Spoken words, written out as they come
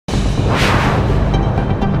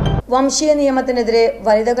വംശീയ നിയമത്തിനെതിരെ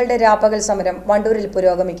വനിതകളുടെ രാപ്പകൽ സമരം വണ്ടൂരിൽ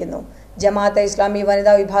പുരോഗമിക്കുന്നു. ജമാഅത്തെ ഇസ്ലാമി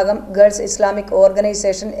വനിതാ വിഭാഗം, ഗേൾസ് ഇസ്ലാമിക്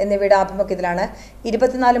ഓർഗനൈസേഷൻ എന്നിവയുടെ ആഭിമുഖ്യത്തിലാണ്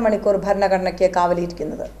 24 മണിക്കൂർ ഭരണഘടനയ്ക്ക്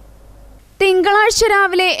കാവലിരിക്കുന്നത്. തിങ്കളാഴ്ച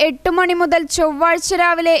രാവിലെ 8 മണി മുതൽ ചൊവ്വാഴ്ച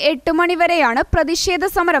രാവിലെ 8 മണി വരെയാണ് പ്രതിഷേധ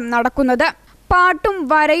സമരം നടക്കുന്നത്. പാട്ടും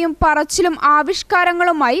വരയും പറച്ചിലും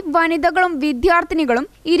ആവിഷ്കാരങ്ങളുമായി വനിതകളും വിദ്യാർത്ഥിനികളും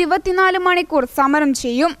 24 മണിക്കൂർ സമരം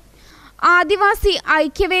ചെയ്യും. ആദിവാസി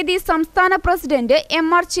ഐക്യവേദി സംസ്ഥാന പ്രസിഡന്റ്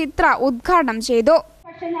MR ചിത്ര ഉദ്ഘാടനം ചെയ്തു.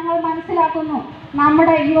 പക്ഷെ ഞങ്ങൾ മനസ്സിലാക്കുന്നു,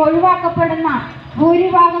 നമ്മുടെ ഈ ഒഴിവാക്കപ്പെടുന്ന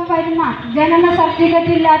ഭൂരിഭാഗം വരുന്ന ജനന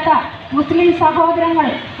സർട്ടിഫിക്കറ്റ് ഇല്ലാത്ത മുസ്ലിം സഹോദരങ്ങൾ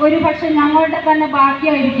ഒരുപക്ഷെ ഞങ്ങളുടെ തന്നെ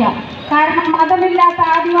ബാക്കിയായിരിക്കാം. കാരണം മതമില്ലാത്ത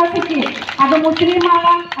ആദിവാസിക്ക് അത് മുസ്ലിം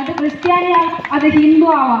ആവാം, അത് ക്രിസ്ത്യാനിയാവാം, അത് ഹിന്ദു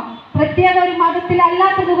ആവാം. പ്രത്യേക ഒരു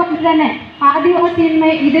മതത്തിലല്ലാത്തത് കൊണ്ട് തന്നെ ആദിവാസി ഇന്ന്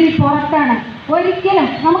ഇതിൽ പുറത്താണ്. ഒരിക്കലും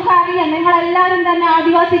നമുക്കറിയാം, നിങ്ങളെല്ലാവരും തന്നെ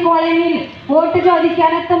ആദിവാസി കോളനിയിൽ വോട്ട്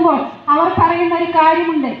ചോദിക്കാൻ എത്തുമ്പോൾ അവർ പറയുന്ന ഒരു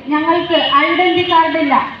കാര്യമുണ്ട്: ഞങ്ങൾക്ക് ഐഡന്റിറ്റി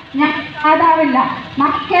കാർഡില്ല, ഞങ്ങൾക്ക് ആധാറില്ല.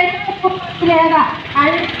 രേഖ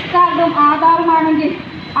ഐഡന്റി കാർഡും ആധാറുമാണെങ്കിൽ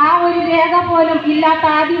ആ ഒരു രേഖ പോലും ഇല്ലാത്ത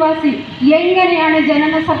ആദിവാസി എങ്ങനെയാണ്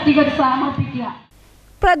ജനന സർട്ടിഫിക്കറ്റ് സമർപ്പിക്കുക?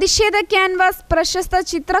 പ്രതിഷേധ ക്യാൻവാസ് പ്രശസ്ത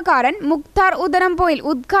ചിത്രകാരൻ മുക്താർ ഉദരംപോയിൽ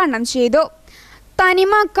ഉദ്ഘാടനം ചെയ്തു.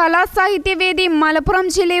 തനിമ കലാസാഹിത്യവേദി മലപ്പുറം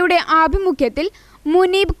ജില്ലയുടെ ആഭിമുഖ്യത്തിൽ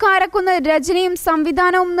മുനീബ് കാരക്കുന്ന് രചനയും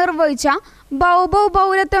സംവിധാനവും നിർവഹിച്ച ബൗബൗ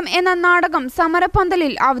ബൗരത്വം എന്ന നാടകം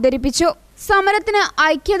സമരപന്തലിൽ അവതരിപ്പിച്ചു. സമരത്തിന്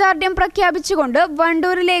ഐക്യദാർഢ്യം പ്രഖ്യാപിച്ചുകൊണ്ട്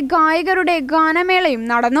വണ്ടൂരിലെ ഗായകരുടെ ഗാനമേളയും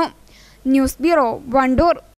നടന്നു. News bureau, Wandoor.